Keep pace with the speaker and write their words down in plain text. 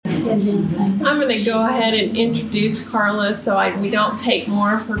I'm going to go ahead and introduce Carla so we don't take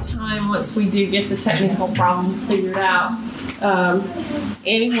more of her time once we do get the technical problems figured out.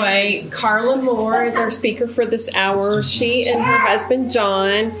 Anyway, Carla Moore is our speaker for this hour. She and her husband,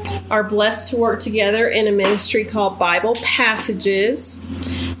 John, are blessed to work together in a ministry called Bible Passages.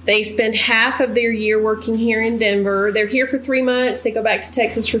 They spend half of their year working here in Denver. They're here for 3 months. They go back to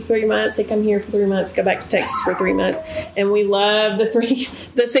Texas for 3 months. They come here for 3 months, go back to Texas for 3 months. And we love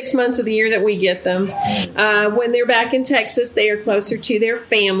the 6 months of the year that we get them. When they're back in Texas, they are closer to their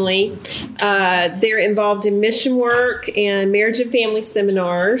family. They're involved in mission work and marriage and family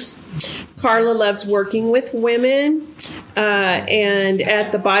seminars. Carla loves working with women. And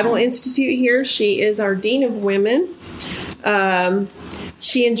at the Bible Institute here, she is our Dean of Women.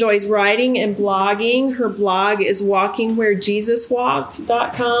 She enjoys writing and blogging. Her blog is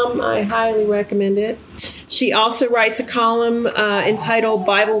walkingwherejesuswalked.com. I highly recommend it. She also writes a column entitled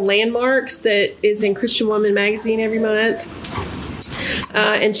Bible Landmarks that is in Christian Woman magazine every month.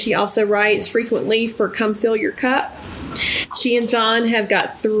 And she also writes frequently for Come Fill Your Cup. She and John have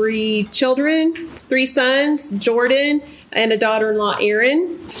got 3 children, 3 sons, Jordan, and a daughter-in-law,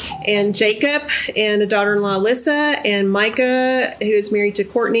 Erin, and Jacob, and a daughter-in-law, Alyssa, and Micah, who is married to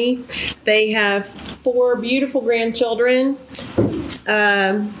Courtney. They have 4 beautiful grandchildren,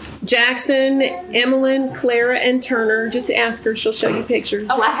 Jackson, Emmeline, Clara, and Turner. Just ask her. She'll show you pictures.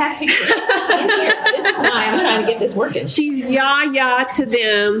 Oh, I have pictures. This is mine. I'm trying to get this working. She's yah to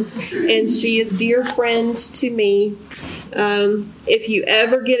them, and she is dear friend to me. If you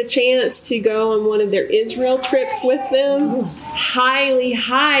ever get a chance to go on one of their Israel trips with them, highly,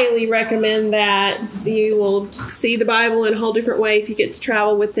 highly recommend that. You will see the Bible in a whole different way if you get to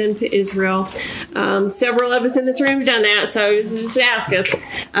travel with them to Israel. Several of us in this room have done that, so just ask us.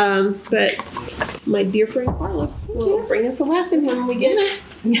 But my dear friend Carla will bring us a lesson when we get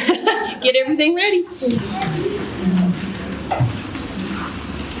everything ready.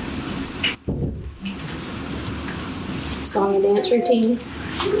 Song and dance routine.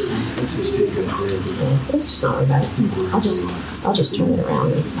 Let's just not worry about it. I'll just turn it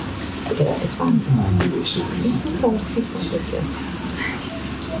around and pick it up. It's fine. It's okay. It's not big deal.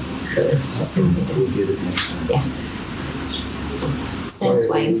 Good. That's not big deal. We'll get it next time. Yeah. Thanks,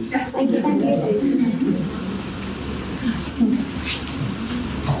 Wayne. Thank you.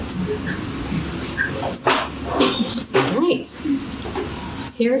 All right.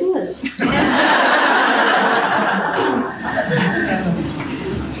 Here it is.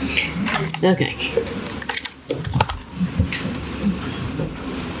 Okay.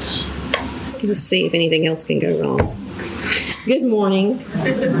 Let's see if anything else can go wrong. Good morning.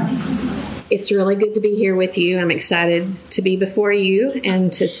 It's really good to be here with you. I'm excited to be before you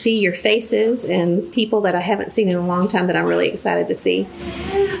and to see your faces and people that I haven't seen in a long time that I'm really excited to see.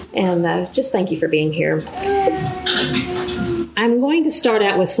 And just thank you for being here. I'm going to start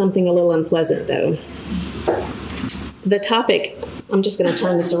out with something a little unpleasant, though. The topic, I'm just going to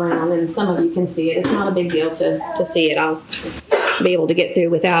turn this around, and some of you can see it. It's not a big deal to see it. I'll be able to get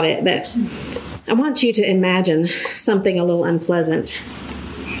through without it. But I want you to imagine something a little unpleasant.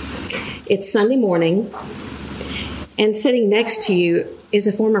 It's Sunday morning, and sitting next to you is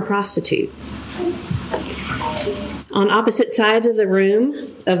a former prostitute. On opposite sides of the room,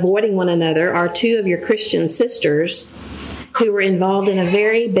 avoiding one another, are 2 of your Christian sisters who were involved in a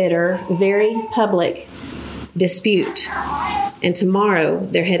very bitter, very public dispute. And tomorrow,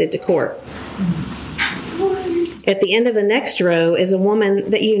 they're headed to court. At the end of the next row is a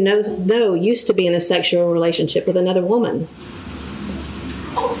woman that you know used to be in a sexual relationship with another woman.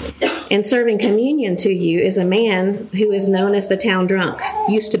 And serving communion to you is a man who is known as the town drunk,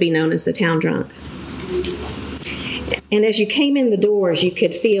 used to be known as the town drunk. And as you came in the doors, you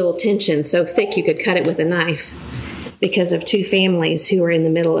could feel tension so thick you could cut it with a knife because of 2 families who were in the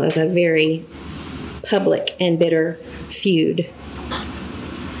middle of a very public and bitter feud.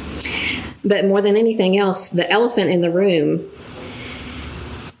 But more than anything else, the elephant in the room,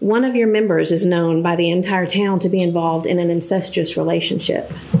 one of your members is known by the entire town to be involved in an incestuous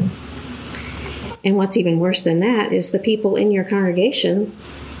relationship. And what's even worse than that is the people in your congregation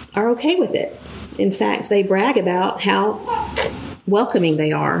are okay with it. In fact, they brag about how welcoming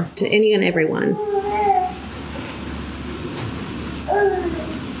they are to any and everyone.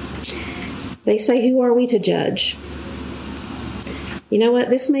 They say, "Who are we to judge?" You know what?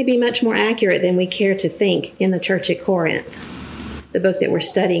 This may be much more accurate than we care to think in the church at Corinth, the book that we're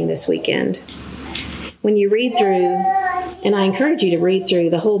studying this weekend. When you read through, and I encourage you to read through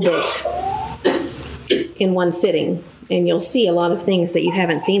the whole book in one sitting, and you'll see a lot of things that you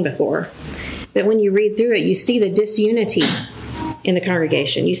haven't seen before. But when you read through it, you see the disunity in the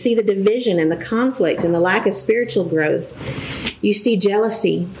congregation. You see the division and the conflict and the lack of spiritual growth. You see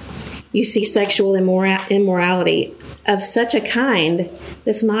jealousy. You see sexual immorality of such a kind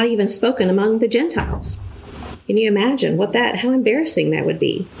that's not even spoken among the Gentiles. Can you imagine how embarrassing that would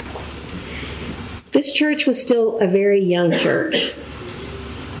be? This church was still a very young church,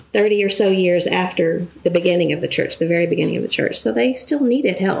 30 or so years after the beginning of the church, the very beginning of the church. So they still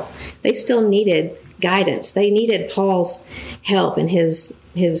needed help. They still needed guidance. They needed Paul's help and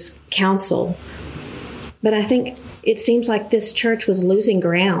his counsel. But I think it seems like this church was losing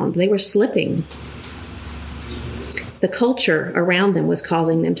ground. They were slipping. The culture around them was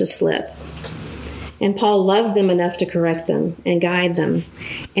causing them to slip. And Paul loved them enough to correct them and guide them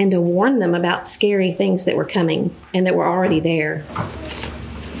and to warn them about scary things that were coming and that were already there.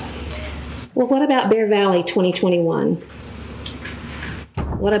 Well, what about Bear Valley 2021?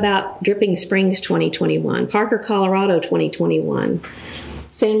 What about Dripping Springs 2021? Parker, Colorado 2021?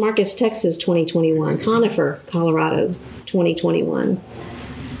 San Marcos, Texas 2021? Conifer, Colorado 2021?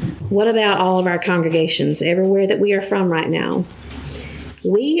 What about all of our congregations everywhere that we are from right now?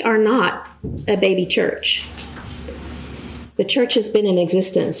 We are not a baby church. The church has been in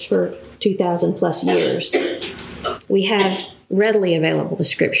existence for 2,000 plus years. We have readily available the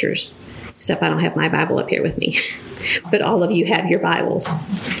scriptures, except I don't have my Bible up here with me, but all of you have your Bibles.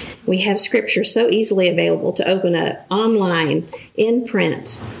 We have scripture so easily available to open up online, in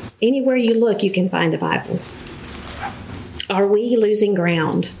print. Anywhere you look, you can find a Bible. Are we losing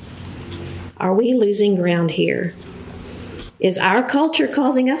ground? Are we losing ground here? Is our culture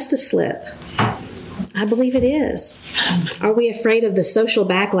causing us to slip? I believe it is. Are we afraid of the social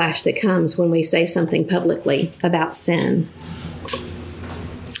backlash that comes when we say something publicly about sin?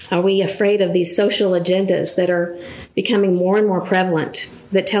 Are we afraid of these social agendas that are becoming more and more prevalent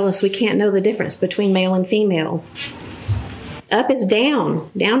that tell us we can't know the difference between male and female? Up is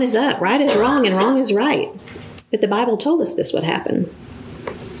down, down is up, right is wrong, and wrong is right. But the Bible told us this would happen.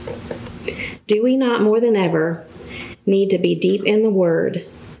 Do we not more than ever need to be deep in the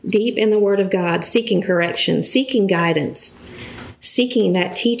Word of God, seeking correction, seeking guidance, seeking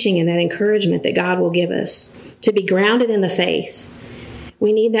that teaching and that encouragement that God will give us, to be grounded in the faith?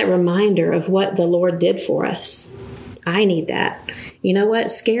 We need that reminder of what the Lord did for us. I need that. You know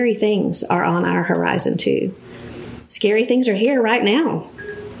what? Scary things are on our horizon too. Scary things are here right now.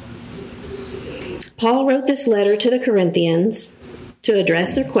 Paul wrote this letter to the Corinthians to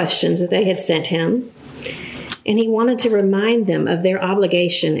address their questions that they had sent him. And he wanted to remind them of their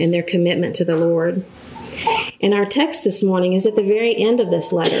obligation and their commitment to the Lord. And our text this morning is at the very end of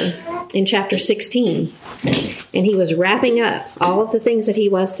this letter in chapter 16. And he was wrapping up all of the things that he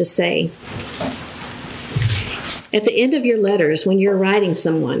was to say. At the end of your letters, when you're writing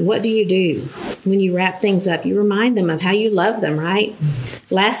someone, what do you do? When you wrap things up, you remind them of how you love them, right?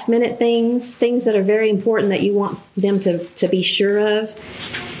 Last minute things that are very important that you want them to be sure of.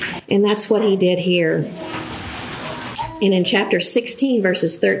 And that's what he did here. And in chapter 16,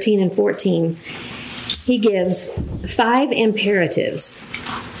 verses 13 and 14, he gives 5 imperatives.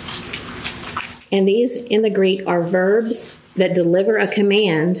 And these in the Greek are verbs that deliver a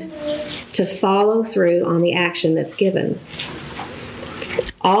command to follow through on the action that's given.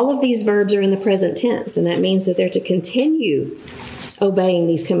 All of these verbs are in the present tense, and that means that they're to continue obeying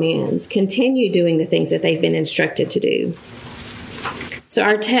these commands, continue doing the things that they've been instructed to do. So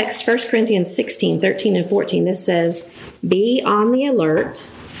our text, 1 Corinthians 16, 13 and 14, this says, "Be on the alert,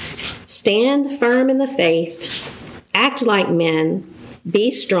 stand firm in the faith, act like men, be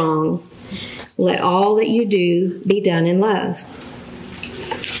strong, let all that you do be done in love."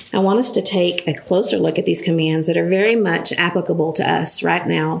 I want us to take a closer look at these commands that are very much applicable to us right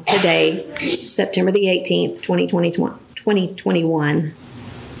now, today, September the 18th, 2021.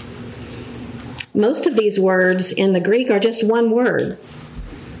 Most of these words in the Greek are just one word.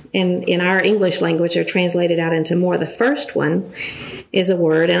 And in our English language, they're translated out into more. The first one is a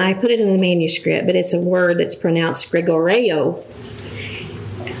word, and I put it in the manuscript, but it's a word that's pronounced Gregoreo,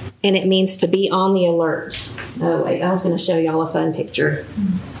 and it means to be on the alert. Oh, wait, I was going to show y'all a fun picture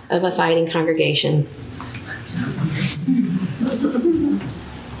of a fighting congregation.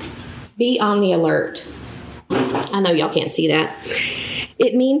 Be on the alert. I know y'all can't see that.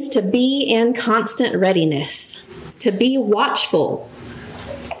 It means to be in constant readiness, to be watchful,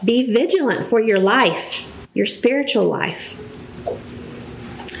 be vigilant for your life, your spiritual life.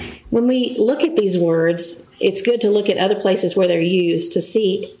 When we look at these words, it's good to look at other places where they're used to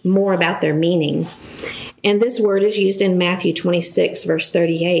see more about their meaning. And this word is used in Matthew 26, verse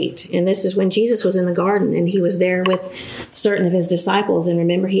 38. And this is when Jesus was in the garden and he was there with certain of his disciples. And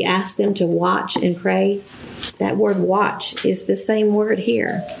remember, he asked them to watch and pray. That word watch is the same word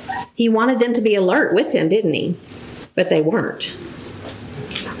here. He wanted them to be alert with him, didn't he? But they weren't.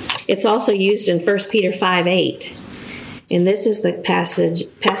 It's also used in 1 Peter 5:8. And this is the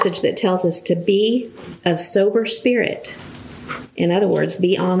passage that tells us to be of sober spirit. In other words,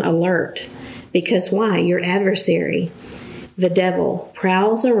 be on alert. Because why? Your adversary, the devil,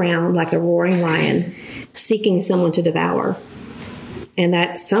 prowls around like a roaring lion, seeking someone to devour. And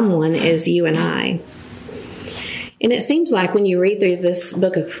that someone is you and I. And it seems like when you read through this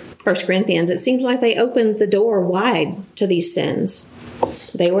book of 1 Corinthians, it seems like they opened the door wide to these sins.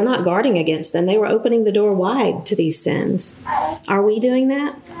 They were not guarding against them. They were opening the door wide to these sins. Are we doing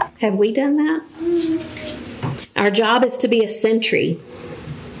that? Have we done that? Our job is to be a sentry.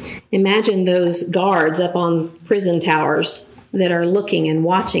 Imagine those guards up on prison towers that are looking and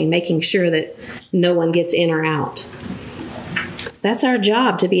watching, making sure that no one gets in or out. That's our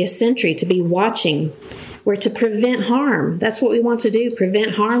job, to be a sentry, to be watching. We're to prevent harm. That's what we want to do,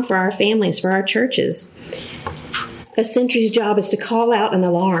 prevent harm for our families, for our churches. A sentry's job is to call out an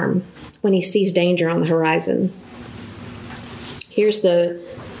alarm when he sees danger on the horizon. Here's the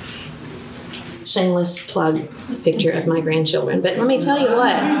shameless plug picture of my grandchildren. But let me tell you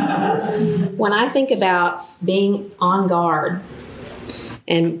what, when I think about being on guard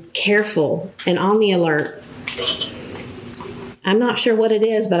and careful and on the alert, I'm not sure what it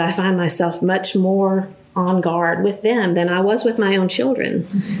is, but I find myself much more on guard with them than I was with my own children.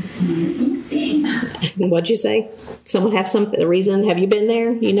 What'd you say? Someone have a reason? Have you been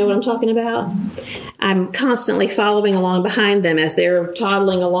there? You know what I'm talking about? I'm constantly following along behind them as they're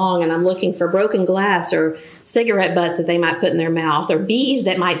toddling along, and I'm looking for broken glass or cigarette butts that they might put in their mouth or bees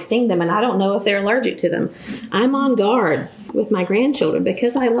that might sting them, and I don't know if they're allergic to them. I'm on guard with my grandchildren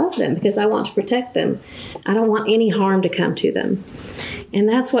because I love them, because I want to protect them. I don't want any harm to come to them. And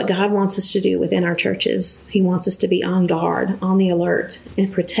that's what God wants us to do within our churches. He wants us to be on guard, on the alert,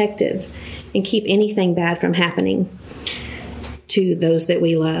 and protective, and keep anything bad from happening to those that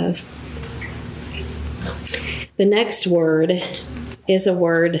we love. The next word is a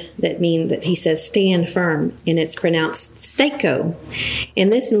word that he says stand firm, and it's pronounced steko. And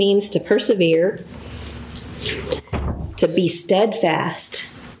this means to persevere, to be steadfast,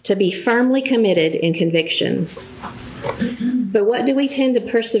 to be firmly committed in conviction. But what do we tend to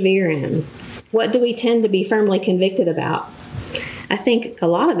persevere in? What do we tend to be firmly convicted about? I think a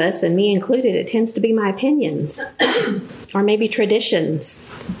lot of us, and me included, it tends to be my opinions, or maybe traditions,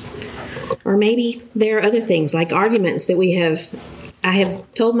 or maybe there are other things like arguments that I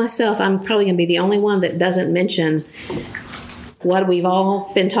have told myself I'm probably going to be the only one that doesn't mention what we've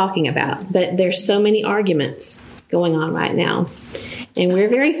all been talking about. But there's so many arguments going on right now. And we're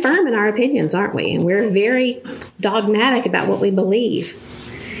very firm in our opinions, aren't we? And we're very dogmatic about what we believe.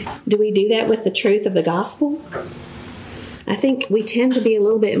 Do we do that with the truth of the gospel? I think we tend to be a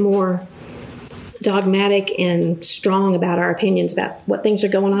little bit more dogmatic and strong about our opinions about what things are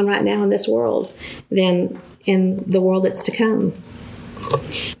going on right now in this world than in the world that's to come.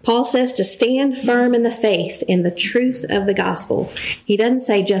 Paul says to stand firm in the faith, in the truth of the gospel. He doesn't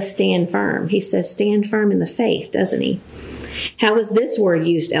say just stand firm. He says stand firm in the faith, doesn't he? How was this word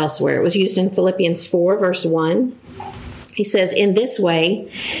used elsewhere? It was used in Philippians 4, verse 1. He says, in this way,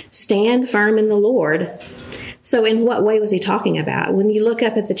 stand firm in the Lord. So in what way was he talking about? When you look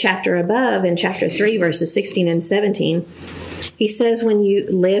up at the chapter above, in chapter 3, verses 16 and 17, he says when you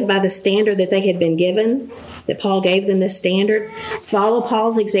live by the standard that they had been given, that Paul gave them this standard, follow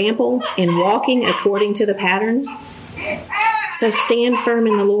Paul's example in walking according to the pattern. So stand firm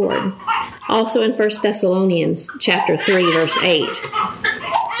in the Lord. Also in 1 Thessalonians chapter 3, verse 8,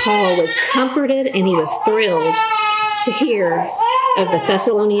 Paul was comforted and he was thrilled to hear of the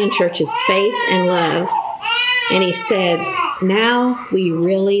Thessalonian church's faith and love. And he said, now we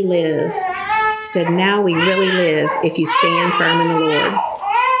really live. He said, now we really live if you stand firm in the Lord.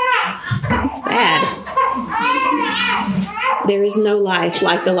 Sad. There is no life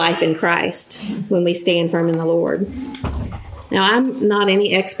like the life in Christ when we stand firm in the Lord. Now, I'm not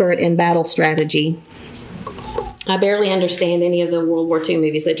any expert in battle strategy. I barely understand any of the World War II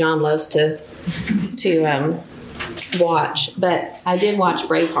movies that John loves to watch, but I did watch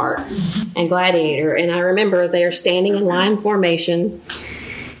Braveheart and Gladiator, and I remember they're standing in line formation,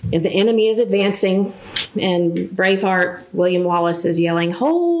 and the enemy is advancing, and Braveheart, William Wallace, is yelling,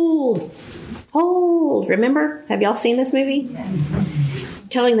 hold, hold. Remember? Have y'all seen this movie? Yes.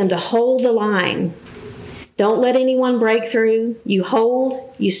 Telling them to hold the line. Don't let anyone break through. You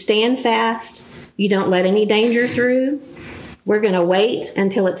hold, you stand fast. You don't let any danger through. We're going to wait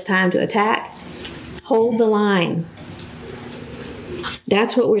until it's time to attack. Hold the line.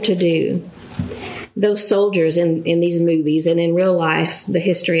 That's what we're to do. Those soldiers in these movies and in real life, the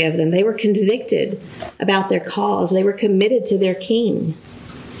history of them, they were convicted about their cause. They were committed to their king.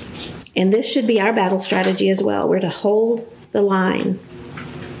 And this should be our battle strategy as well. We're to hold the line.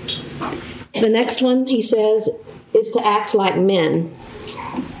 The next one, he says, is to act like men.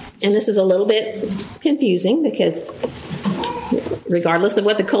 And this is a little bit confusing because regardless of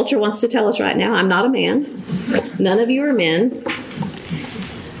what the culture wants to tell us right now, I'm not a man. None of you are men.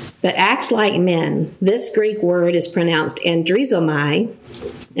 But act like men. This Greek word is pronounced andrizomai.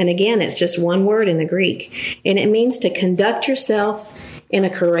 And again, it's just one word in the Greek. And it means to conduct yourself in a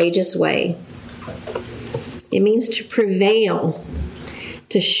courageous way. It means to prevail,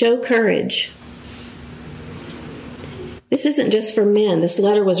 to show courage. This isn't just for men. This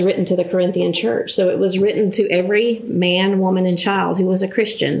letter was written to the Corinthian church. So it was written to every man, woman, and child who was a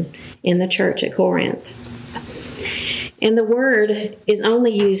Christian in the church at Corinth. And the word is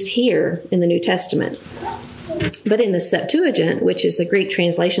only used here in the New Testament. But in the Septuagint, which is the Greek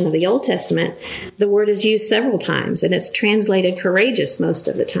translation of the Old Testament, the word is used several times, and it's translated courageous most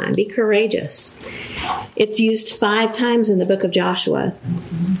of the time. Be courageous. It's used 5 times in the book of Joshua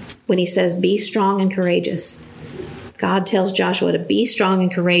when he says, be strong and courageous. God tells Joshua to be strong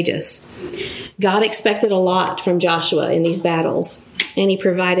and courageous. God expected a lot from Joshua in these battles, and he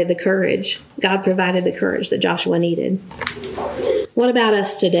provided the courage. God provided the courage that Joshua needed. What about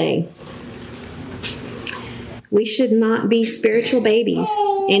us today? We should not be spiritual babies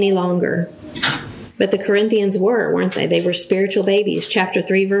any longer. But the Corinthians were, weren't they? They were spiritual babies. Chapter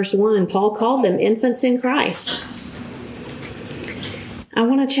 3, verse 1, Paul called them infants in Christ. I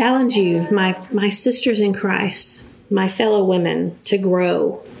want to challenge you, my sisters in Christ, my fellow women, to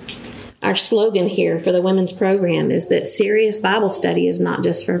grow. Our slogan here for the women's program is that serious Bible study is not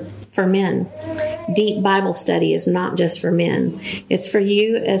just for men. Deep Bible study is not just for men. It's for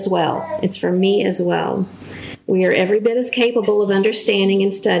you as well. It's for me as well. We are every bit as capable of understanding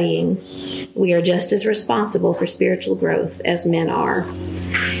and studying. We are just as responsible for spiritual growth as men are.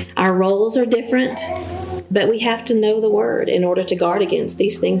 Our roles are different, but we have to know the Word in order to guard against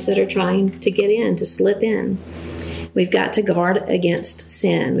these things that are trying to get in, to slip in. We've got to guard against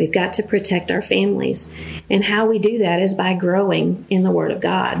sin. We've got to protect our families. And how we do that is by growing in the Word of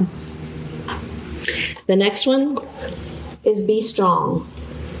God. The next one is be strong.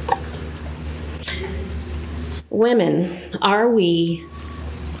 Women, are we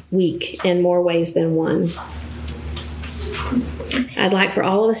weak in more ways than one? I'd like for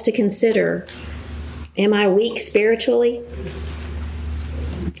all of us to consider, am I weak spiritually?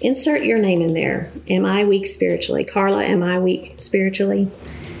 Insert your name in there. Am I weak spiritually? Carla, am I weak spiritually?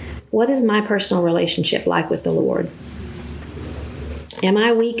 What is my personal relationship like with the Lord? Am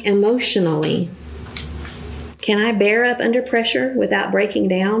I weak emotionally? Can I bear up under pressure without breaking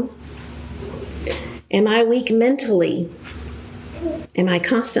down? Am I weak mentally? Am I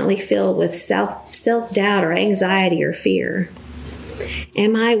constantly filled with self-doubt or anxiety or fear?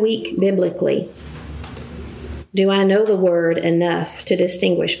 Am I weak biblically? Do I know the Word enough to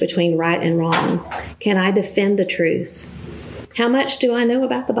distinguish between right and wrong? Can I defend the truth? How much do I know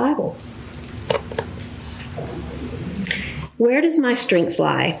about the Bible? Where does my strength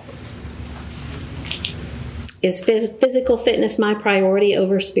lie? Is physical fitness my priority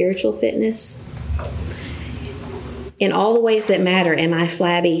over spiritual fitness? In all the ways that matter, am I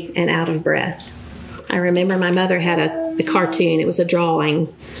flabby and out of breath? I remember my mother had a cartoon. It was a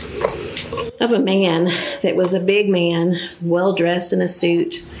drawing of a man that was a big man, well-dressed in a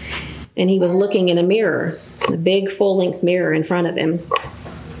suit, and he was looking in a mirror, a big full-length mirror in front of him.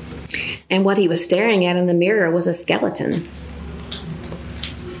 And what he was staring at in the mirror was a skeleton,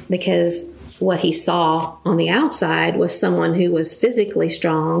 because what he saw on the outside was someone who was physically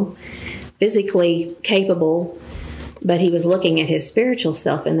strong, physically capable, but he was looking at his spiritual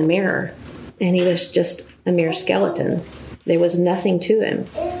self in the mirror, and he was just a mere skeleton. There was nothing to him.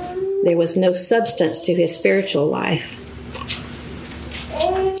 There was no substance to his spiritual life.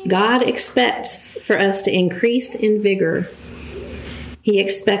 God expects for us to increase in vigor. He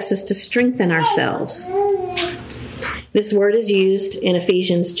expects us to strengthen ourselves. This word is used in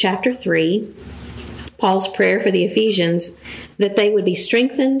Ephesians chapter 3, Paul's prayer for the Ephesians, that they would be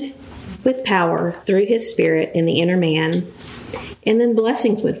strengthened with power through his Spirit in the inner man, and then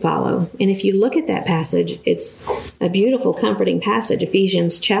blessings would follow. And if you look at that passage, it's a beautiful, comforting passage,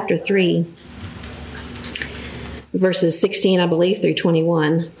 Ephesians chapter 3, verses 16, I believe, through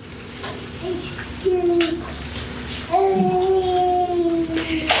 21.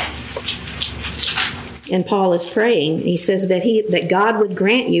 And Paul is praying. He says that God would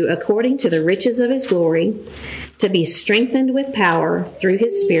grant you, according to the riches of his glory, to be strengthened with power through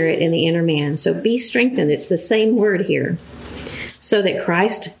his Spirit in the inner man. So be strengthened. It's the same word here. So that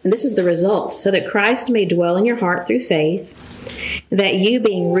Christ, and this is the result, so that Christ may dwell in your heart through faith, that you,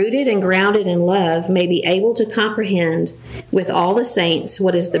 being rooted and grounded in love, may be able to comprehend with all the saints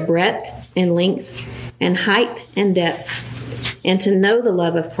what is the breadth and length and height and depth, and to know the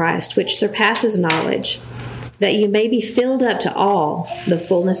love of Christ, which surpasses knowledge, that you may be filled up to all the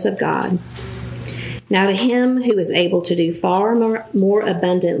fullness of God. Now to him who is able to do far more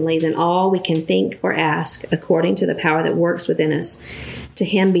abundantly than all we can think or ask, according to the power that works within us, to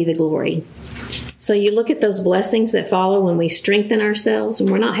him be the glory. So you look at those blessings that follow when we strengthen ourselves, and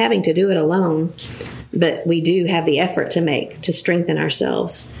we're not having to do it alone, but we do have the effort to make to strengthen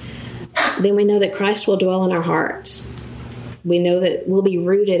ourselves. Then we know that Christ will dwell in our hearts. We know that we'll be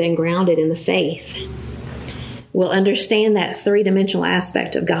rooted and grounded in the faith. We'll understand that three-dimensional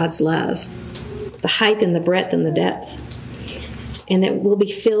aspect of God's love, the height and the breadth and the depth, and that we'll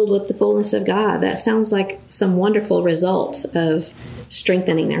be filled with the fullness of God. That sounds like some wonderful results of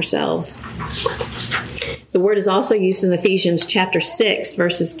strengthening ourselves. The word is also used in Ephesians chapter 6,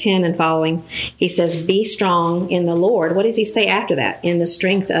 verses 10 and following. He says, be strong in the Lord. What does he say after that? In the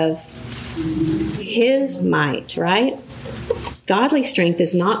strength of his might, right? Godly strength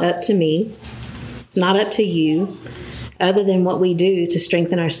is not up to me. It's not up to you, other than what we do to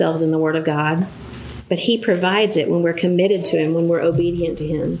strengthen ourselves in the Word of God. But he provides it when we're committed to him, when we're obedient to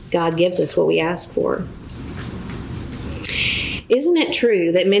him. God gives us what we ask for. Isn't it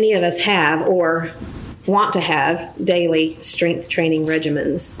true that many of us have or want to have daily strength training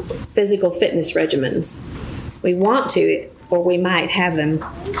regimens, physical fitness regimens? We want to, or we might have them.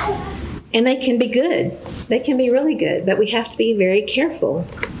 And they can be good. They can be really good, but we have to be very careful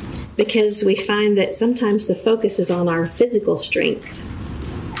because we find that sometimes the focus is on our physical strength.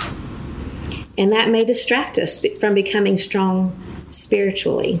 And that may distract us from becoming strong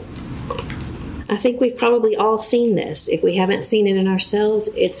spiritually. I think we've probably all seen this. If we haven't seen it in ourselves,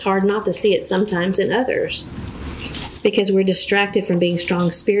 it's hard not to see it sometimes in others because we're distracted from being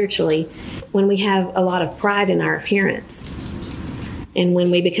strong spiritually when we have a lot of pride in our appearance and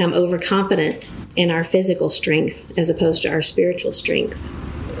when we become overconfident in our physical strength as opposed to our spiritual strength.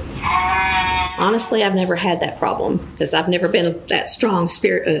 Honestly, I've never had that problem because I've never been that strong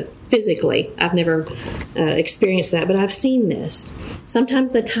physically. I've never experienced that, but I've seen this.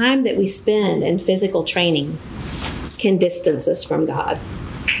 Sometimes the time that we spend in physical training can distance us from God.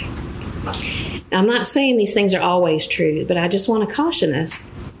 I'm not saying these things are always true, but I just want to caution us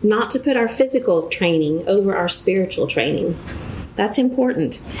not to put our physical training over our spiritual training. That's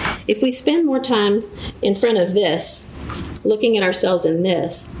important. If we spend more time in front of this, looking at ourselves in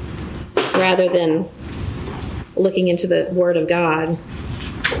this, rather than looking into the Word of God,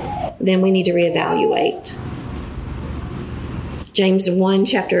 then we need to reevaluate. James 1,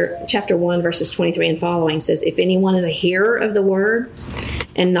 chapter 1, verses 23 and following says, if anyone is a hearer of the word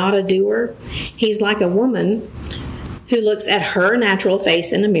and not a doer, he's like a woman who looks at her natural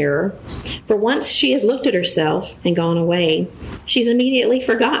face in a mirror. For once she has looked at herself and gone away, she's immediately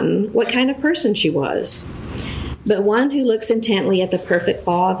forgotten what kind of person she was. But one who looks intently at the perfect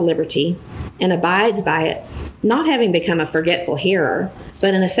law of liberty and abides by it, not having become a forgetful hearer,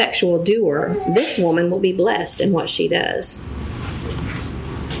 but an effectual doer, this woman will be blessed in what she does.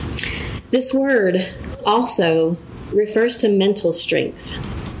 This word also refers to mental strength.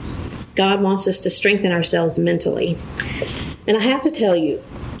 God wants us to strengthen ourselves mentally. And I have to tell you,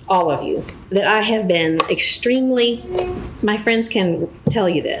 all of you, that I have been my friends can tell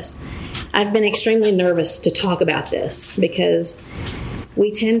you this, I've been extremely nervous to talk about this because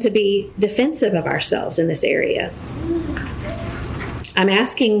we tend to be defensive of ourselves in this area. I'm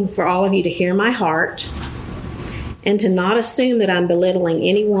asking for all of you to hear my heart and to not assume that I'm belittling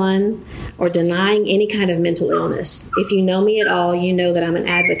anyone or denying any kind of mental illness. If you know me at all, you know that I'm an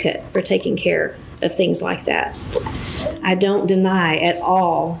advocate for taking care of things like that. I don't deny at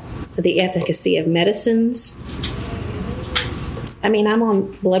all the efficacy of medicines. I mean, I'm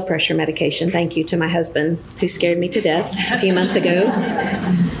on blood pressure medication, thank you to my husband, who scared me to death a few months ago.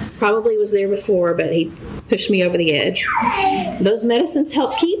 Probably was there before, but he pushed me over the edge. Those medicines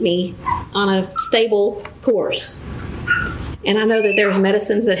help keep me on a stable course. And I know that there's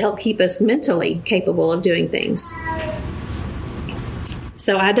medicines that help keep us mentally capable of doing things.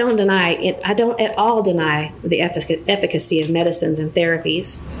 So I don't at all deny the efficacy of medicines and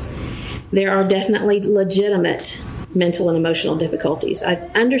therapies. There are definitely legitimate mental and emotional difficulties. I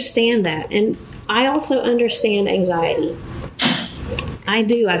understand that. And I also understand anxiety. I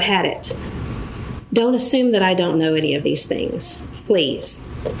do. I've had it. Don't assume that I don't know any of these things. Please.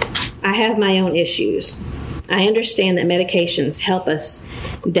 I have my own issues. I understand that medications help us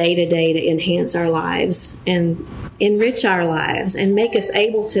day to day to enhance our lives and enrich our lives and make us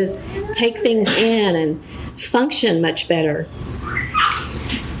able to take things in and function much better.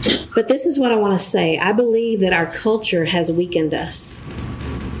 But this is what I want to say. I believe that our culture has weakened us.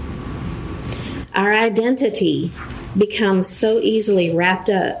 Our identity becomes so easily wrapped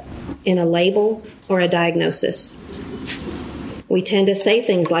up in a label or a diagnosis. We tend to say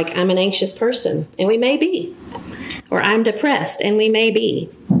things like, I'm an anxious person, and we may be. Or I'm depressed, and we may be.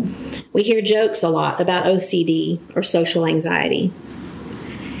 We hear jokes a lot about OCD or social anxiety.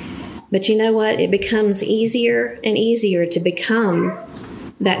 But you know what? It becomes easier and easier to become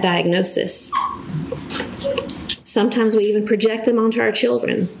that diagnosis. Sometimes we even project them onto our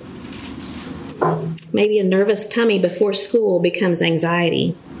children. Maybe a nervous tummy before school becomes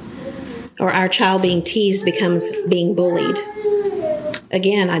anxiety, or our child being teased becomes being bullied.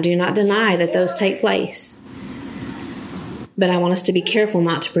 Again, I do not deny that those take place, but I want us to be careful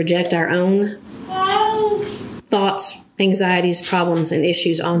not to project our own thoughts, anxieties, problems, and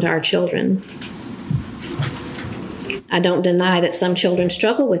issues onto our children. I don't deny that some children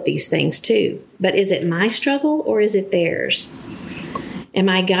struggle with these things too, but is it my struggle or is it theirs? Am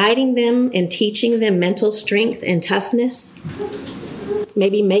I guiding them and teaching them mental strength and toughness?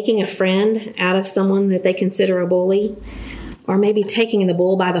 Maybe making a friend out of someone that they consider a bully, or maybe taking the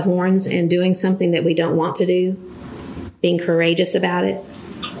bull by the horns and doing something that we don't want to do, being courageous about it.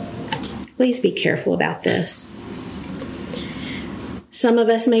 Please be careful about this. Some of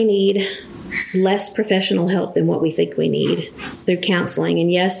us may need less professional help than what we think we need through counseling.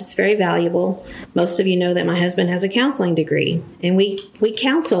 And yes, it's very valuable. Most of you know that my husband has a counseling degree, and we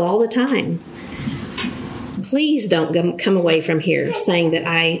counsel all the time. Please don't come away from here saying that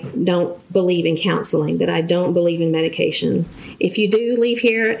I don't believe in counseling, that I don't believe in medication. If you do leave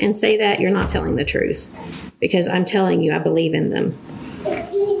here and say that, you're not telling the truth, because I'm telling you I believe in them.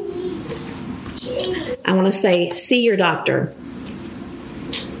 I want to say, see your doctor.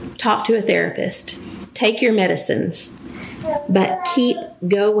 Talk to a therapist. Take your medicines. But keep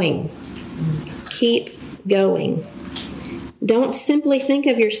going. Keep going. Don't simply think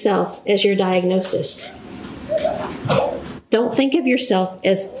of yourself as your diagnosis. Don't think of yourself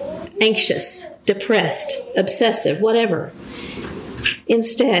as anxious, depressed, obsessive, whatever.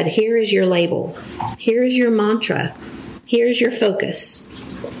 Instead, here is your label. Here is your mantra. Here is your focus.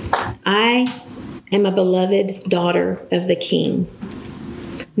 I am a beloved daughter of the King.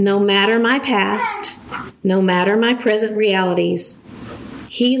 No matter my past, no matter my present realities,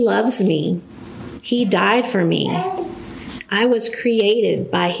 He loves me. He died for me. I was created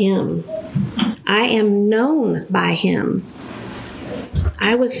by Him. I am known by Him.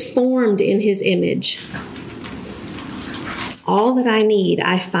 I was formed in His image. All that I need,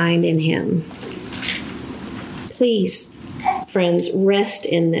 I find in Him. Please, friends, rest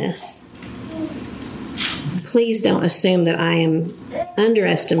in this. Please don't assume that I am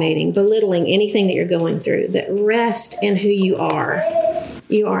underestimating, belittling anything that you're going through, but rest in who you are.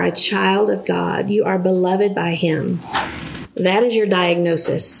 You are a child of God. You are beloved by Him. That is your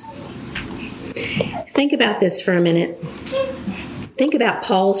diagnosis. Think about this for a minute. Think about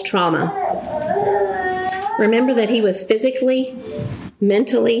Paul's trauma. Remember that he was physically,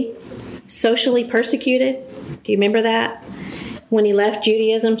 mentally, socially persecuted? Do you remember that? When he left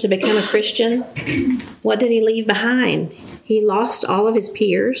Judaism to become a Christian, what did he leave behind? He lost all of his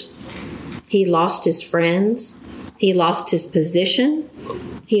peers. He lost his friends. He lost his position.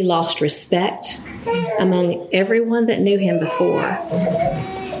 He lost respect among everyone that knew him before.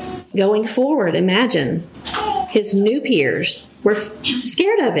 Going forward, imagine his new peers were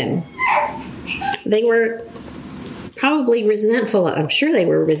scared of him. They were probably resentful. I'm sure they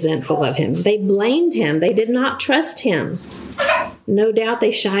were resentful of him. They blamed him. They did not trust him. No doubt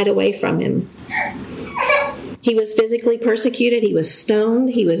they shied away from him. He was physically persecuted. He was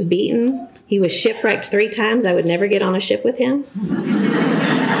stoned. He was beaten. He was shipwrecked 3 times. I would never get on a ship with him.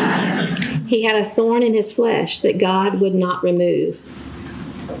 He had a thorn in his flesh that God would not remove.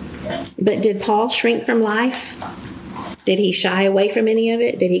 But did Paul shrink from life? Did he shy away from any of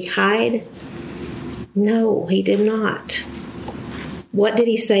it? Did he hide? No, he did not. What did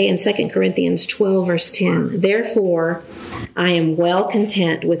he say in 2 Corinthians 12, verse 10? Therefore, I am well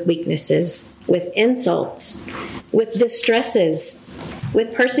content with weaknesses, with insults, with distresses,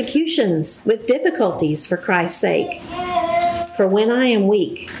 with persecutions, with difficulties for Christ's sake. For when I am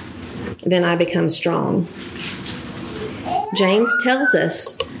weak, then I become strong. James tells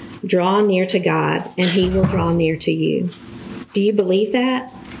us, draw near to God, and He will draw near to you. Do you believe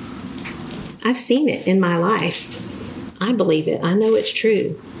that? I've seen it in my life. I believe it. I know it's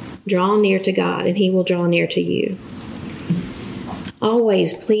true. Draw near to God, and He will draw near to you.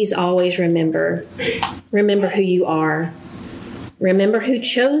 Always, please always remember who you are. Remember who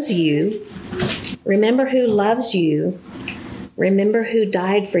chose you. Remember who loves you. Remember who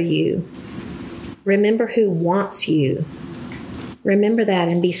died for you. Remember who wants you. Remember that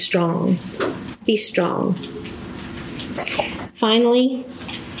and be strong. Be strong. Finally,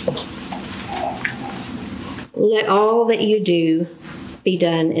 let all that you do be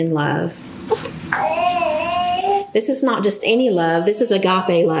done in love. This is not just any love. This is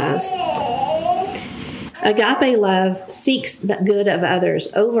agape love. Agape love seeks the good of others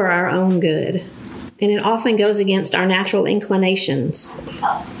over our own good, and it often goes against our natural inclinations.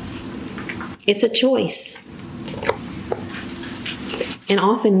 It's a choice. And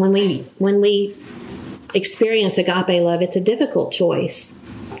often when we experience agape love, it's a difficult choice.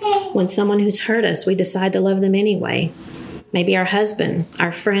 When someone who's hurt us, we decide to love them anyway. Maybe our husband,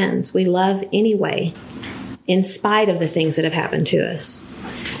 our friends, we love anyway, in spite of the things that have happened to us.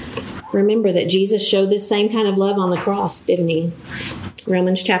 Remember that Jesus showed this same kind of love on the cross, didn't He?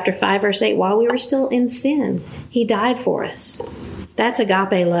 Romans chapter 5, verse 8, while we were still in sin, He died for us. That's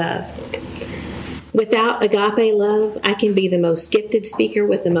agape love. Without agape love, I can be the most gifted speaker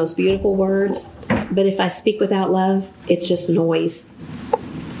with the most beautiful words, but if I speak without love, it's just noise.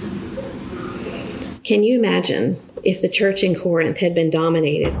 Can you imagine if the church in Corinth had been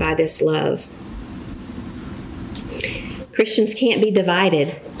dominated by this love? Christians can't be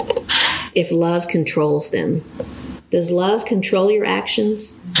divided if love controls them. Does love control your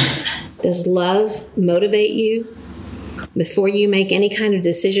actions? Does love motivate you? Before you make any kind of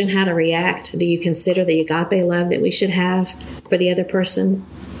decision how to react, do you consider the agape love that we should have for the other person?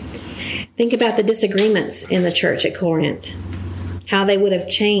 Think about the disagreements in the church at Corinth, how they would have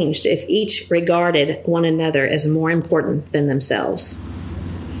changed if each regarded one another as more important than themselves.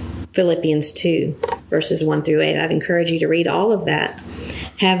 Philippians 2, verses 1 through 8. I'd encourage you to read all of that.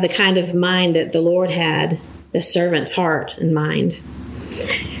 Have the kind of mind that the Lord had, the servant's heart and mind.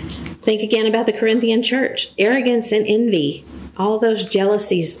 Think again about the Corinthian church. Arrogance and envy, all those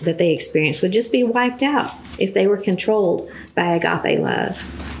jealousies that they experienced would just be wiped out if they were controlled by agape love.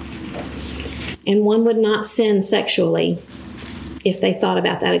 And one would not sin sexually if they thought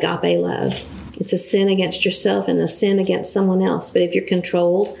about that agape love. It's a sin against yourself and a sin against someone else. But if you're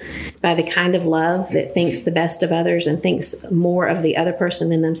controlled by the kind of love that thinks the best of others and thinks more of the other person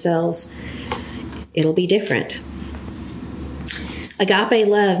than themselves, it'll be different. Agape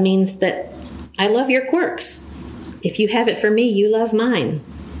love means that I love your quirks. If you have it for me, you love mine.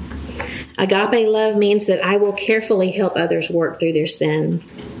 Agape love means that I will carefully help others work through their sin.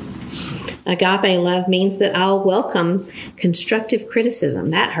 Agape love means that I'll welcome constructive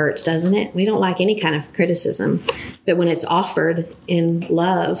criticism. That hurts, doesn't it? We don't like any kind of criticism. But when it's offered in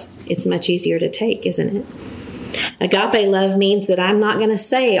love, it's much easier to take, isn't it? Agape love means that I'm not going to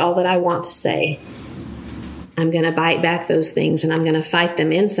say all that I want to say. I'm going to bite back those things, and I'm going to fight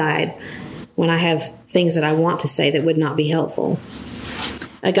them inside when I have things that I want to say that would not be helpful.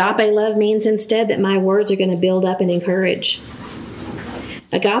 Agape love means instead that my words are going to build up and encourage.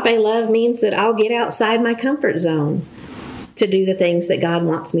 Agape love means that I'll get outside my comfort zone to do the things that God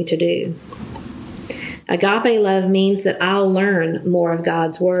wants me to do. Agape love means that I'll learn more of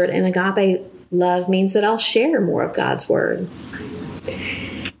God's word, and agape love means that I'll share more of God's word.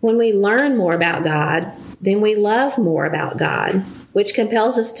 When we learn more about God, then we love more about God, which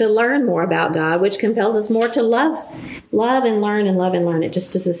compels us to learn more about God, which compels us more to love and learn and love and learn. It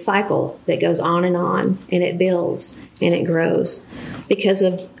just is a cycle that goes on, and it builds and it grows because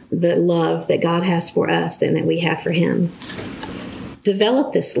of the love that God has for us and that we have for Him.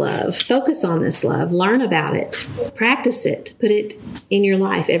 Develop this love. Focus on this love. Learn about it. Practice it. Put it in your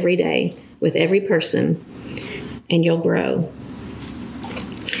life every day with every person, and you'll grow.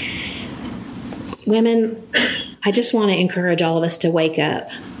 Women, I just want to encourage all of us to wake up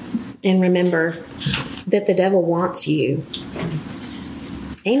and remember that the devil wants you.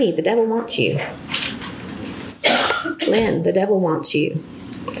 Amy, the devil wants you. Lynn, the devil wants you.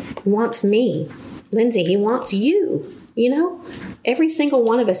 He wants me. Lindsay, he wants you. You know, every single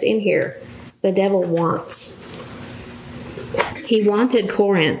one of us in here, the devil wants. He wanted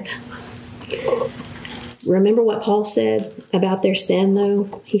Corinth. Remember what Paul said about their sin,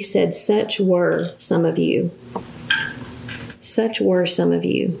 though? He said, such were some of you. Such were some of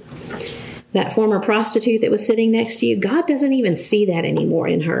you. That former prostitute that was sitting next to you, God doesn't even see that anymore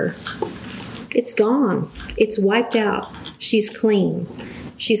in her. It's gone. It's wiped out. She's clean.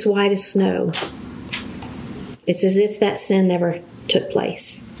 She's white as snow. It's as if that sin never took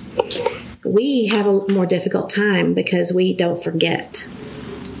place. We have a more difficult time because we don't forget,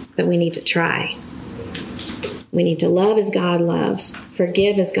 but we need to try. We need to love as God loves,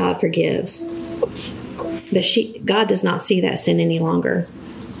 forgive as God forgives. But God does not see that sin any longer.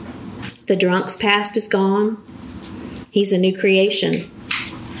 The drunk's past is gone. He's a new creation.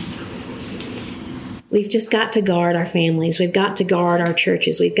 We've just got to guard our families. We've got to guard our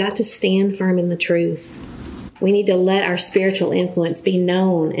churches. We've got to stand firm in the truth. We need to let our spiritual influence be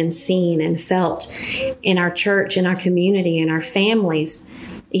known and seen and felt in our church, in our community, in our families,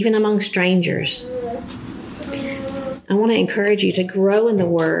 even among strangers. I want to encourage you to grow in the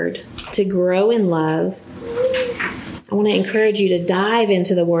Word, to grow in love. I want to encourage you to dive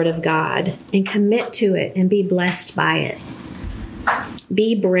into the Word of God and commit to it and be blessed by it.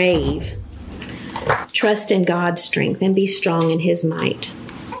 Be brave. Trust in God's strength and be strong in His might.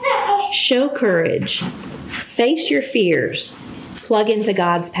 Show courage. Face your fears. Plug into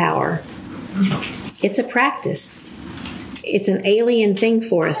God's power. It's a practice. It's an alien thing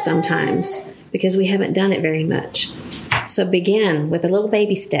for us sometimes because we haven't done it very much. So begin with a little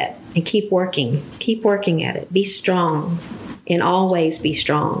baby step and keep working. Keep working at it. Be strong. In all ways, be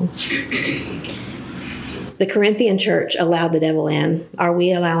strong. The Corinthian church allowed the devil in. Are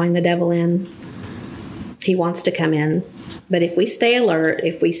we allowing the devil in? He wants to come in. But if we stay alert,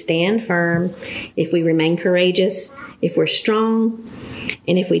 if we stand firm, if we remain courageous, if we're strong,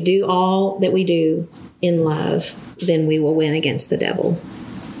 and if we do all that we do in love, then we will win against the devil.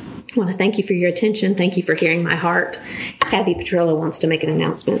 I want to thank you for your attention. Thank you for hearing my heart. Kathy Petrillo wants to make an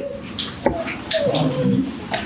announcement.